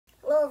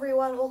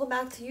everyone, welcome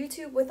back to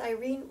YouTube with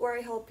Irene, where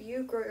I help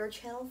you grow your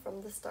channel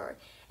from the start.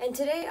 And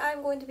today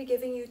I'm going to be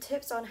giving you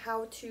tips on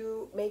how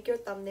to make your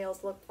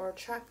thumbnails look more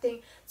attracting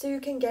so you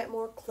can get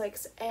more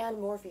clicks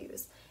and more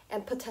views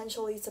and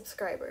potentially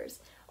subscribers.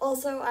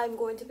 Also, I'm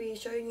going to be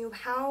showing you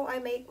how I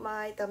make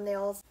my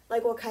thumbnails,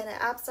 like what kind of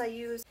apps I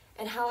use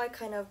and how I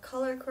kind of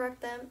color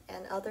correct them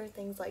and other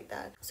things like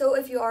that. So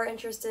if you are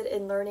interested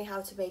in learning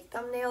how to make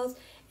thumbnails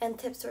and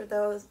tips for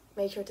those,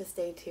 make sure to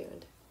stay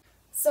tuned.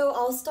 So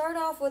I'll start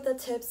off with the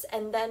tips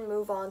and then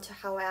move on to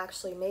how I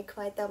actually make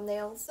my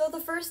thumbnails. So the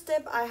first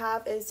tip I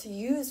have is to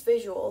use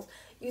visuals.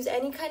 Use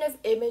any kind of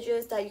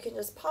images that you can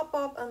just pop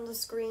up on the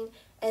screen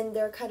and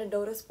they're kind of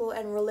noticeable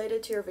and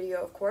related to your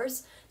video, of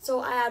course. So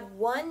I had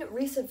one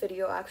recent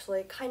video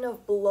actually kind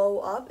of blow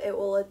up. It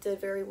did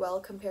very well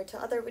compared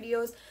to other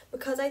videos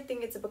because I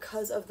think it's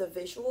because of the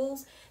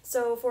visuals.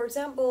 So for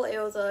example, it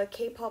was a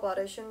K-pop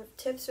audition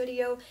tips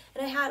video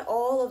and I had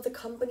all of the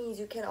companies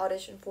you can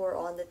audition for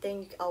on the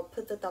thing. I'll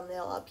put the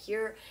thumbnail up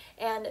here,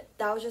 and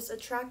that was just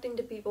attracting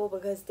to people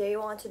because they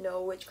want to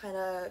know which kind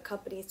of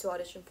companies to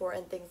audition for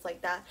and things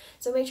like that.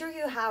 So make sure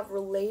you have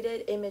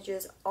related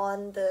images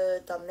on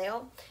the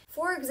thumbnail.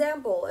 For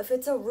example, if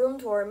it's a room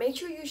tour, make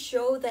sure you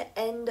show the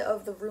end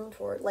of the room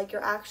tour, like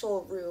your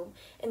actual room,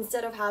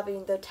 instead of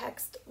having the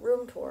text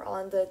room tour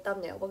on the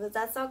thumbnail, because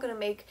that's not going to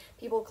make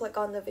people click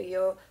on the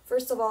video.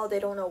 First of all, they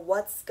don't know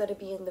what's going to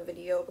be in the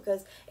video,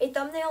 because a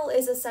thumbnail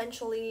is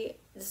essentially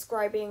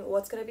describing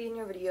what's going to be in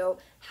your video,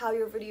 how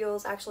your video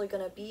is actually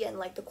going to be, and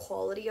like the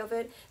quality of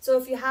it. So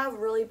if you have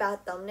really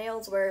bad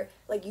thumbnails where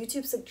like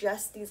YouTube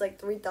suggests these like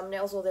 3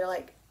 thumbnails where they're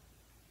like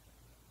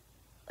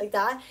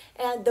that,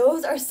 and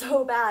those are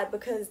so bad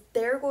because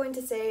they're going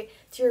to say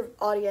to your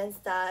audience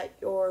that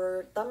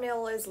your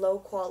thumbnail is low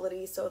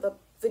quality, so the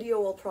video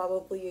will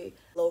probably be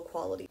low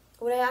quality.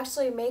 When I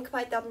actually make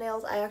my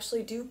thumbnails, I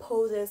actually do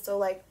poses, so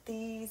like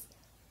these,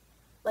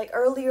 like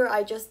earlier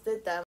I just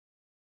did them.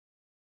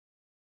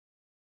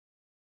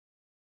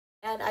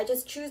 And I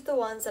just choose the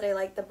ones that I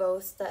like the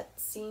most, that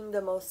seem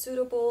the most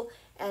suitable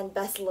and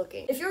best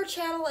looking. If your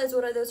channel is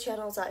one of those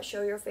channels that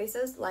show your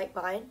faces, like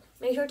mine,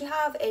 make sure to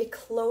have a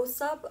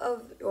close-up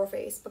of your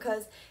face,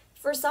 because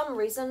for some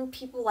reason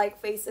people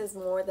like faces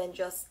more than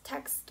just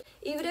text.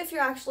 Even if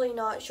you're actually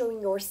not showing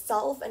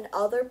yourself and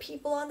other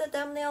people on the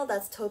thumbnail,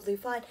 that's totally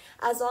fine.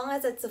 As long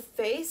as it's a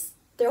face,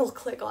 they'll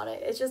click on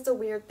it. It's just a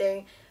weird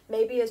thing.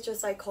 Maybe it's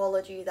just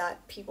psychology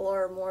that people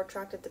are more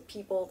attracted to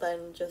people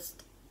than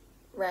just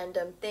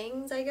random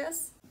things, I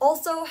guess.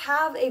 Also,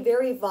 have a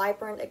very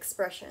vibrant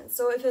expression.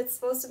 So if it's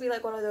supposed to be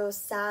like one of those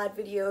sad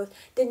videos,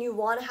 then you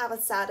want to have a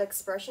sad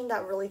expression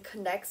that really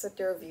connects with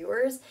your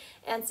viewers.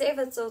 And say if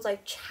it's those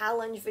like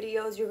challenge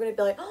videos, you're going to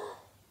be like, oh!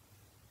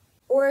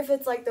 Or if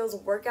it's like those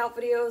workout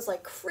videos,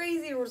 like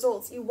crazy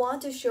results, you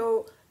want to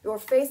show your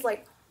face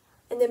like,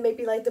 and then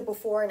maybe like the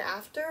before and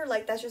after.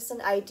 Like that's just an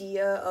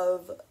idea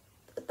of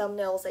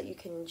thumbnails that you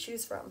can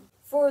choose from.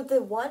 For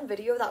the one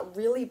video that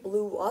really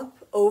blew up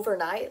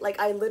overnight, like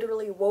I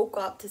literally woke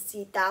up to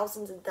see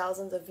thousands and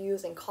thousands of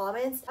views and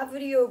comments, that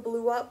video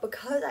blew up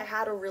because I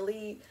had a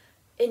really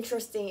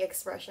interesting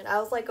expression. I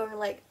was like going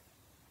like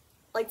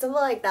something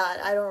like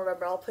that. I don't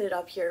remember, I'll put it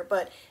up here,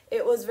 but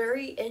it was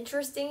very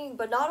interesting.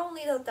 But not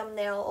only the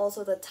thumbnail,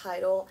 also the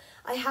title.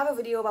 I have a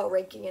video about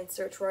ranking in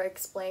search where I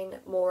explain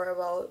more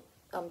about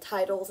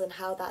titles and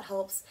how that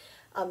helps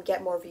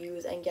get more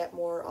views and get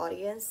more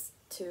audience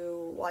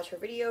to watch your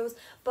videos.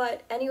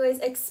 But anyways,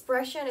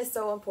 expression is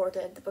so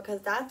important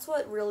because that's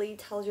what really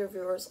tells your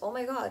viewers, oh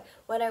my god,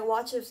 when I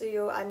watch this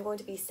video I'm going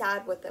to be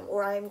sad with them,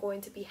 or I'm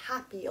going to be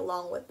happy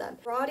along with them.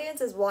 Your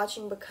audience is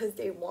watching because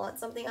they want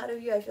something out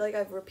of you. I feel like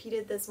I've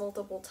repeated this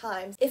multiple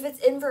times. If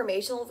it's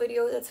informational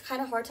videos, it's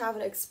kind of hard to have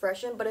an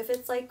expression, but if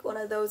it's like one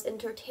of those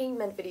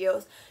entertainment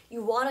videos,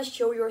 you want to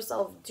show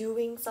yourself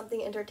doing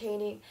something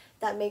entertaining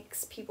that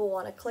makes people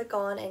want to click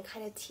on and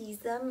kind of tease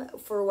them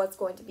for what's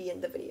going to be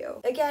in the video.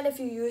 Again, if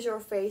you use your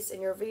face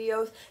in your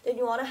videos, then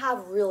you want to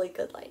have really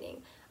good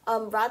lighting.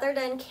 Rather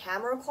than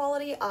camera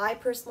quality, I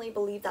personally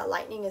believe that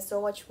lighting is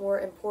so much more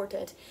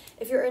important.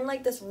 If you're in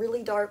like this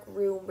really dark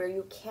room where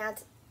you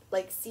can't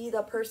like see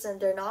the person,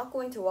 they're not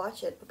going to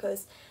watch it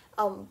because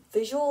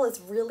visual is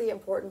really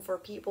important for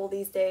people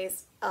these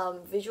days.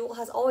 Visual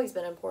has always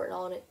been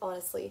important,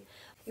 honestly.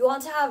 You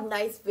want to have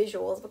nice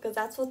visuals because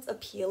that's what's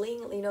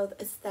appealing, you know,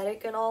 the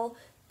aesthetic and all.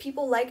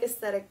 People like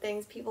aesthetic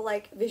things, people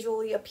like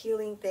visually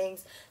appealing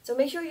things, so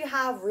make sure you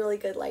have really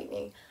good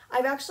lighting.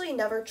 I've actually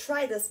never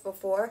tried this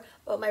before,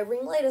 but my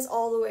ring light is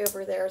all the way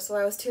over there, so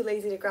I was too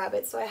lazy to grab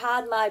it. So I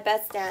had my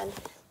bedstand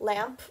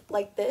lamp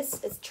like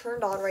this. It's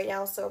turned on right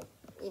now, so,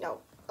 you know,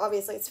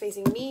 obviously it's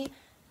facing me.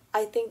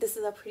 I think this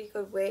is a pretty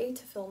good way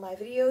to film my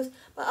videos,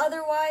 but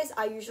otherwise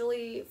I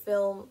usually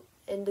film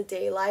in the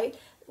daylight.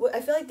 I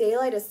feel like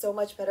daylight is so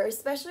much better,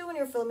 especially when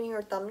you're filming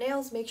your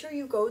thumbnails. Make sure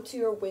you go to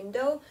your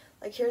window.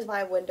 Like here's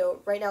my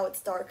window. Right now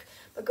it's dark,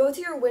 but go to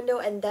your window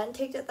and then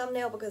take the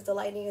thumbnail because the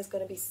lighting is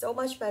going to be so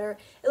much better.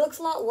 It looks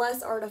a lot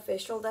less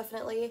artificial,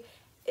 definitely.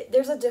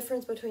 There's a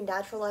difference between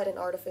natural light and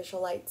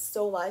artificial light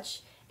so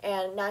much,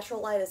 and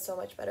natural light is so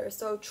much better.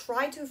 So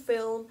try to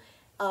film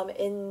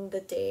in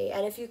the day,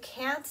 and if you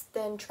can't,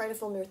 then try to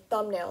film your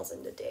thumbnails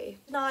in the day.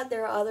 If not,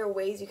 there are other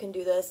ways you can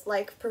do this,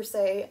 like per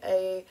se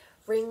a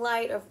ring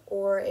light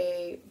or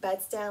a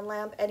bedstand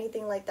lamp,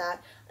 anything like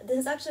that. This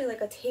is actually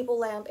like a table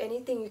lamp.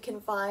 Anything you can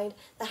find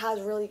that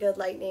has really good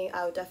lighting,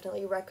 I would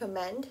definitely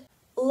recommend.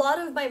 A lot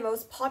of my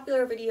most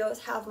popular videos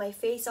have my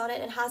face on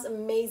it and has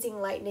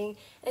amazing lighting,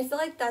 and I feel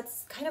like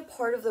that's kind of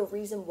part of the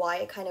reason why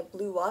it kind of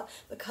blew up,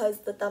 because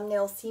the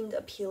thumbnail seemed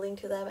appealing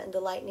to them and the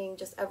lighting,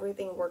 just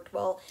everything worked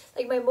well.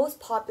 Like my most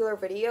popular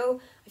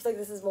video, I feel like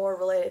this is more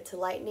related to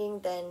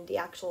lighting than the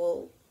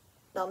actual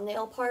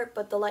thumbnail part,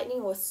 but the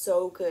lighting was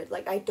so good.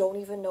 Like I don't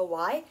even know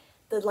why.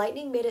 The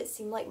lighting made it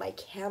seem like my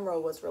camera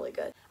was really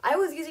good. I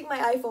was using my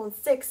iPhone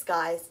 6,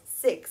 guys,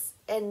 6,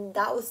 and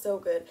that was so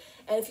good.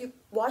 And if you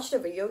watch the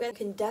video again, you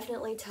can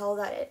definitely tell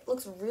that it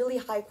looks really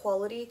high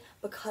quality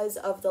because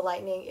of the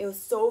lighting. It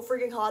was so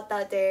freaking hot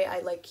that day.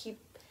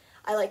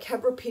 I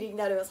kept repeating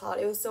that it was hot.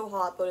 It was so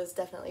hot, but it was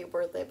definitely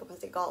worth it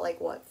because it got like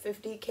what,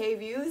 50k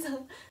views.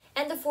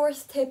 And the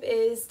fourth tip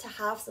is to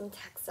have some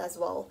text as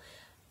well.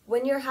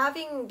 When you're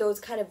having those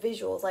kind of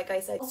visuals, like I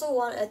said, you also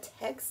want a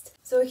text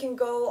so it can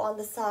go on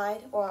the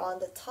side or on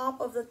the top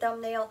of the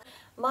thumbnail.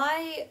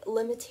 My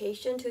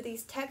limitation to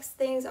these text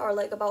things are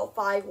like about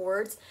 5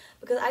 words,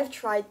 because I've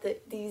tried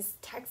these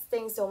text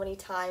things so many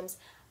times.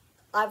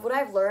 What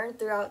I've learned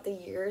throughout the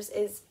years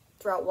is,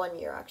 throughout 1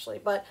 year actually,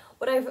 but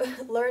what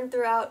I've learned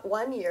throughout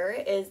 1 year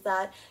is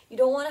that you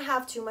don't want to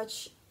have too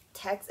much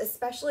text,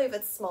 especially if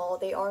it's small.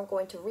 They aren't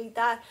going to read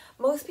that.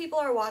 Most people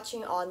are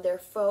watching on their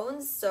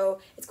phones, so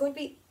it's going to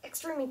be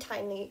extremely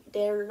tiny.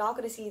 They're not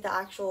going to see the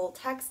actual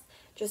text,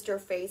 just your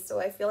face. So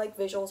I feel like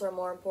visuals are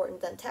more important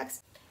than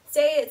text.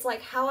 Say it's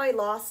like how I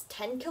lost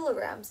 10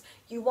 kilograms.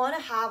 You want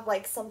to have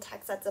like some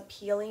text that's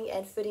appealing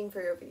and fitting for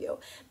your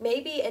video.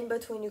 Maybe in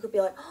between you could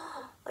be like,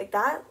 oh, like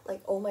that,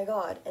 like oh my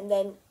god, and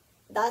then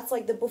that's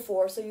like the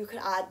before, so you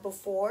could add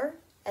before,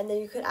 and then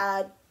you could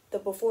add the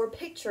before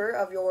picture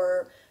of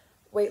your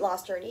weight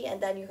loss journey,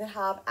 and then you can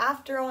have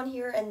after on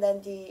here, and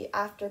then the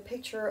after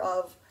picture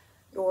of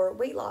your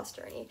weight loss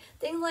journey.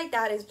 Things like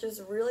that is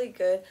just really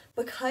good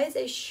because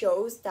it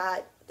shows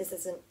that this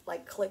isn't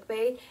like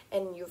clickbait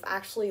and you've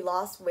actually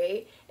lost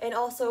weight. And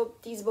also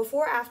these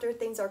before after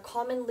things are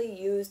commonly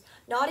used,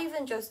 not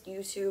even just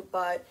YouTube,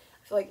 but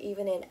I feel like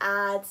even in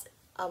ads,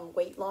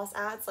 weight loss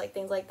ads, like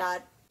things like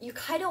that. You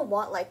kind of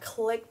want like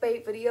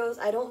clickbait videos.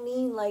 I don't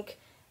mean like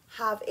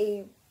have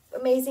a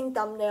amazing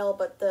thumbnail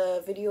but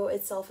the video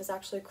itself is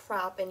actually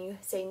crap and you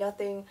say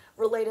nothing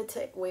related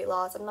to weight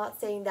loss. I'm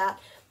not saying that,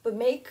 but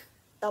make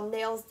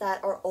thumbnails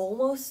that are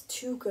almost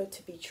too good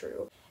to be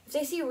true. If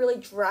they see really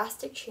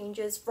drastic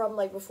changes from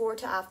like before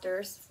to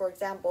afters, for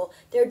example,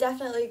 they're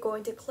definitely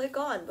going to click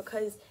on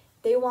because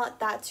they want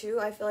that too.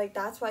 I feel like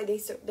that's why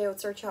they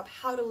would search up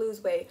how to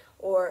lose weight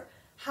or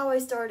how I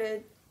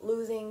started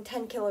losing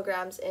 10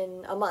 kilograms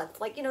in a month,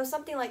 like, you know,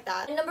 something like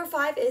that. And number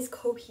 5 is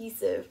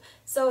cohesive.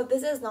 So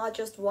this is not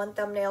just one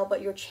thumbnail,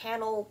 but your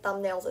channel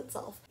thumbnails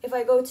itself. If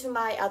I go to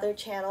my other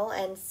channel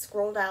and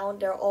scroll down,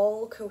 they're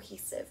all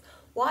cohesive.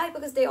 Why?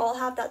 Because they all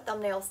have that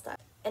thumbnail style.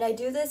 And I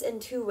do this in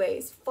 2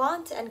 ways,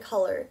 font and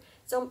color.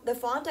 So the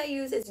font I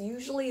use is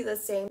usually the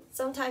same.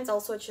 Sometimes I'll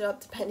switch it up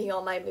depending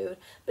on my mood,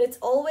 but it's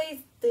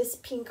always this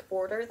pink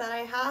border that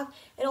I have.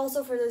 And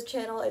also for this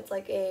channel, it's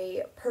like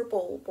a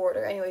purple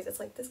border. Anyways, it's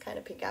like this kind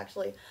of pink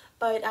actually.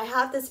 But I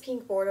have this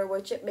pink border,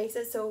 which it makes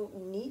it so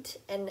neat,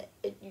 and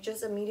you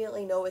just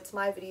immediately know it's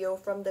my video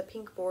from the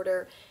pink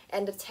border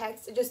and the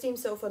text. It just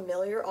seems so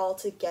familiar all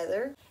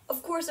together.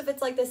 Of course, if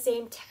it's like the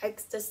same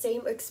text, the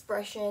same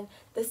expression,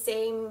 the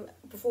same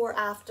before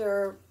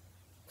after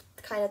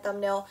kind of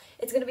thumbnail,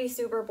 it's going to be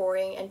super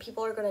boring and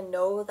people are going to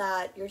know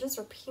that you're just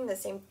repeating the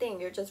same thing,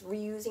 you're just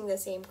reusing the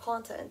same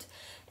content,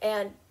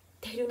 and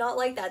they do not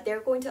like that. They're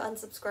going to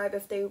unsubscribe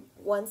if they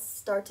once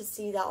start to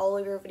see that all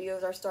of your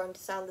videos are starting to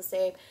sound the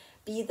same,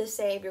 be the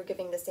same, you're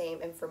giving the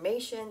same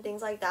information,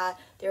 things like that.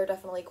 They're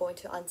definitely going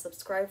to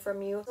unsubscribe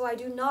from you. So I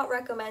do not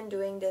recommend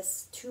doing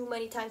this too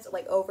many times,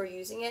 like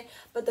overusing it,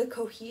 but the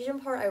cohesion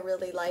part I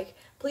really like.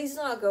 Please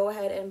do not go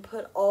ahead and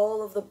put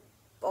all of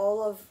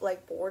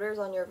like borders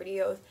on your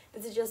videos.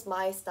 This is just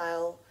my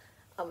style.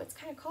 It's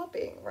kind of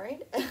copying,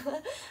 right?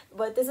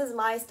 But this is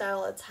my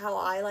style. It's how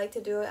I like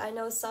to do it. I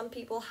know some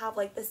people have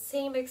like the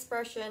same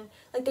expression,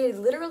 like they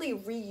literally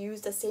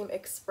reuse the same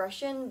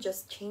expression,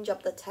 just change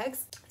up the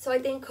text. So I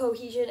think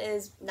cohesion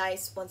is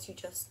nice once you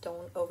just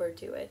don't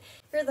overdo it.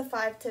 Here are the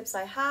 5 tips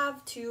I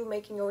have to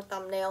making your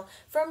thumbnail.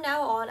 From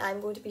now on, I'm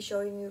going to be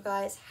showing you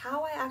guys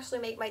how I actually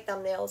make my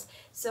thumbnails.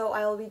 So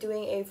I will be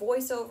doing a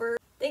voiceover.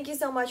 Thank you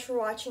so much for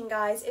watching,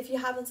 guys. If you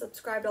haven't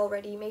subscribed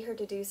already, make sure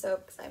to do so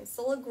because I'm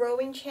still a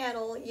growing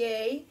channel,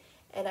 yay!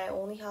 And I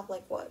only have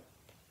like, what,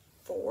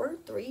 4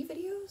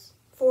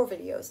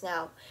 videos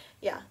now.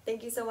 Yeah,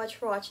 thank you so much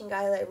for watching,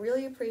 guys. I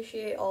really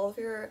appreciate all of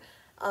your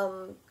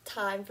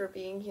time for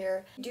being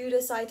here. If you do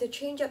decide to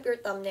change up your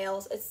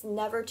thumbnails, it's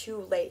never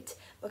too late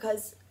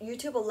because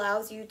YouTube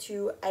allows you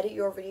to edit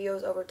your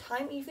videos over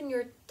time. Even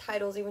your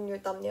titles, even your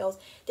thumbnails,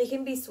 they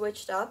can be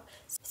switched up.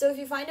 So if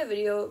you find a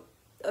video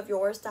of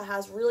yours that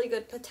has really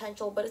good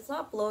potential but it's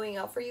not blowing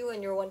up for you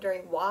and you're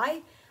wondering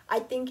why, I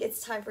think it's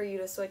time for you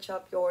to switch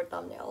up your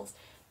thumbnails.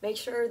 Make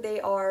sure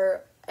they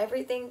are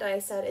everything that I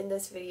said in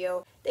this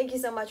video. Thank you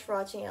so much for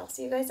watching, and I'll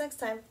see you guys next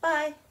time.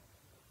 Bye!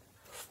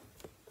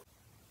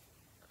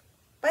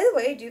 By the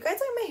way, do you guys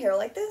like my hair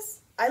like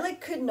this? I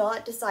could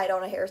not decide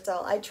on a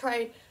hairstyle. I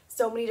tried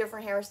so many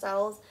different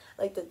hairstyles,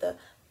 like the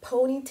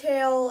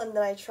ponytail, and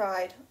then I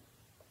tried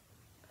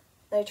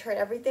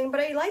everything, but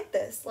I like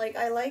this.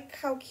 I like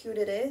how cute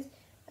it is.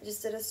 I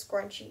just did a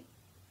scrunchie.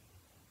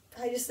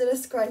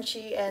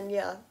 And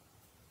yeah.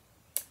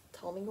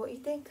 Tell me what you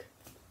think.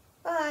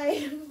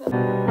 Bye!